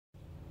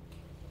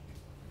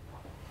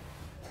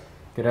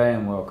G'day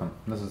and welcome.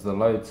 This is the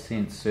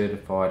Loadsense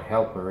Certified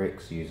Helper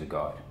X user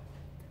guide.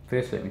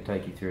 First, let me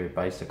take you through the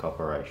basic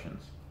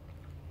operations.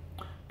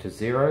 To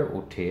zero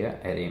or tear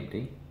at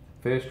empty,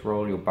 first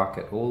roll your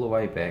bucket all the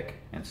way back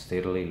and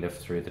steadily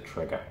lift through the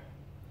trigger.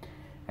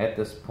 At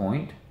this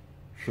point,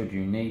 should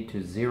you need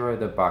to zero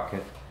the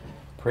bucket,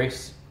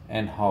 press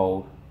and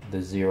hold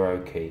the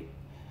zero key.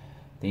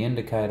 The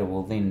indicator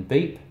will then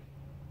beep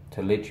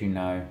to let you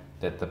know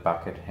that the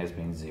bucket has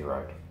been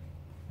zeroed.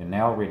 You're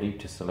now ready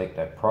to select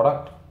a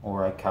product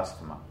or a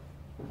customer.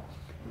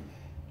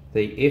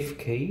 The F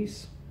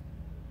keys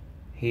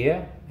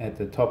here at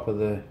the top of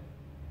the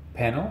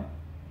panel,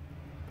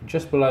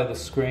 just below the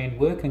screen,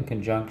 work in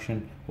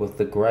conjunction with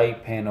the grey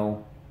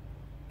panel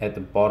at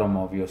the bottom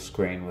of your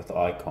screen with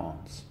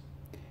icons.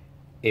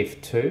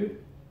 F2,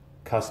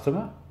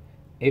 customer,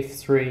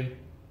 F3,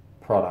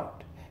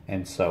 product,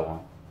 and so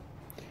on.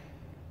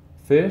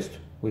 First,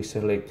 we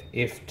select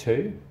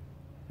F2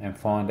 and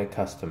find a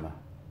customer.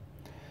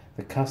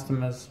 The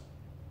customers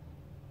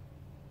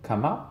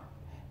come up,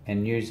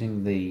 and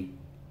using the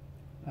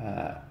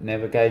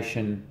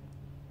navigation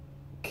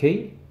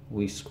key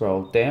we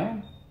scroll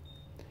down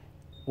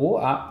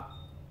or up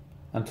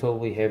until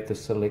we have the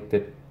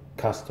selected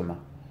customer.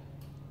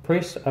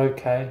 Press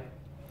OK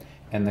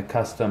and the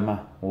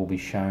customer will be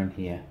shown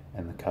here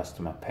in the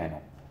customer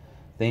panel.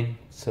 Then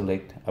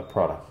select a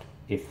product,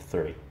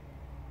 F3.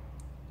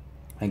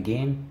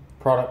 Again,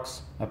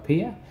 products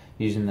appear.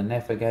 Using the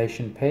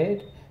navigation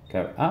pad,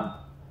 go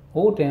up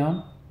or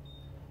down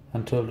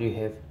until you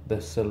have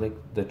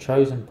the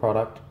chosen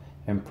product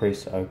and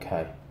press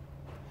OK.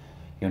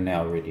 You're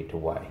now ready to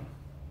weigh.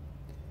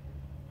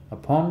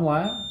 Upon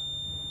weigh,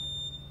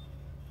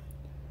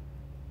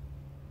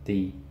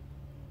 the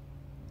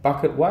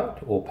bucket weight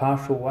or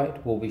partial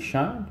weight will be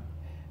shown.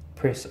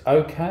 Press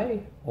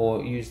OK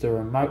or use the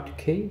remote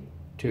key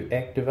to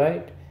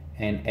activate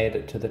and add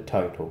it to the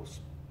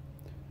totals.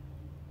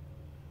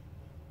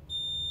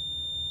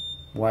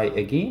 Weigh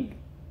again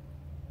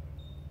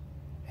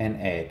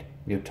and add.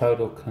 Your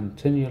total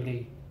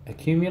continually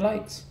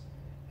accumulates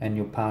and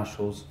your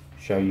partials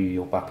show you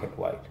your bucket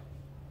weight.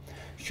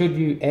 Should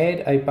you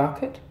add a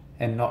bucket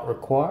and not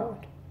require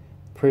it,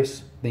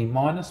 press the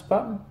minus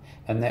button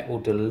and that will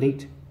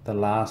delete the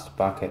last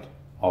bucket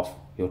off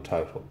your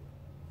total.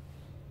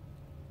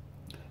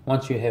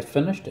 Once you have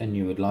finished and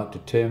you would like to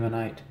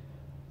terminate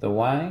the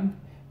weighing,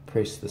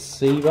 press the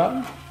C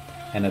button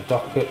and a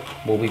docket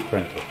will be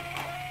printed.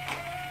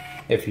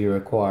 If you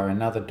require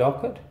another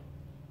docket,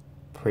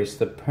 press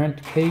the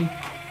print key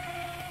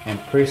and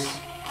press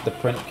the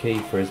print key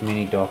for as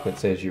many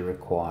dockets as you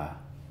require.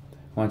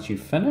 Once you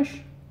finish,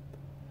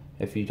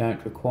 if you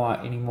don't require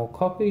any more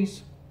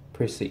copies,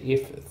 press the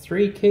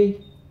F3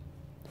 key.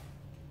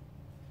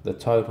 The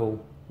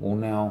total will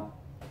now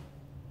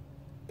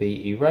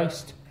be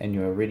erased and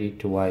you are ready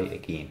to weigh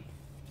again.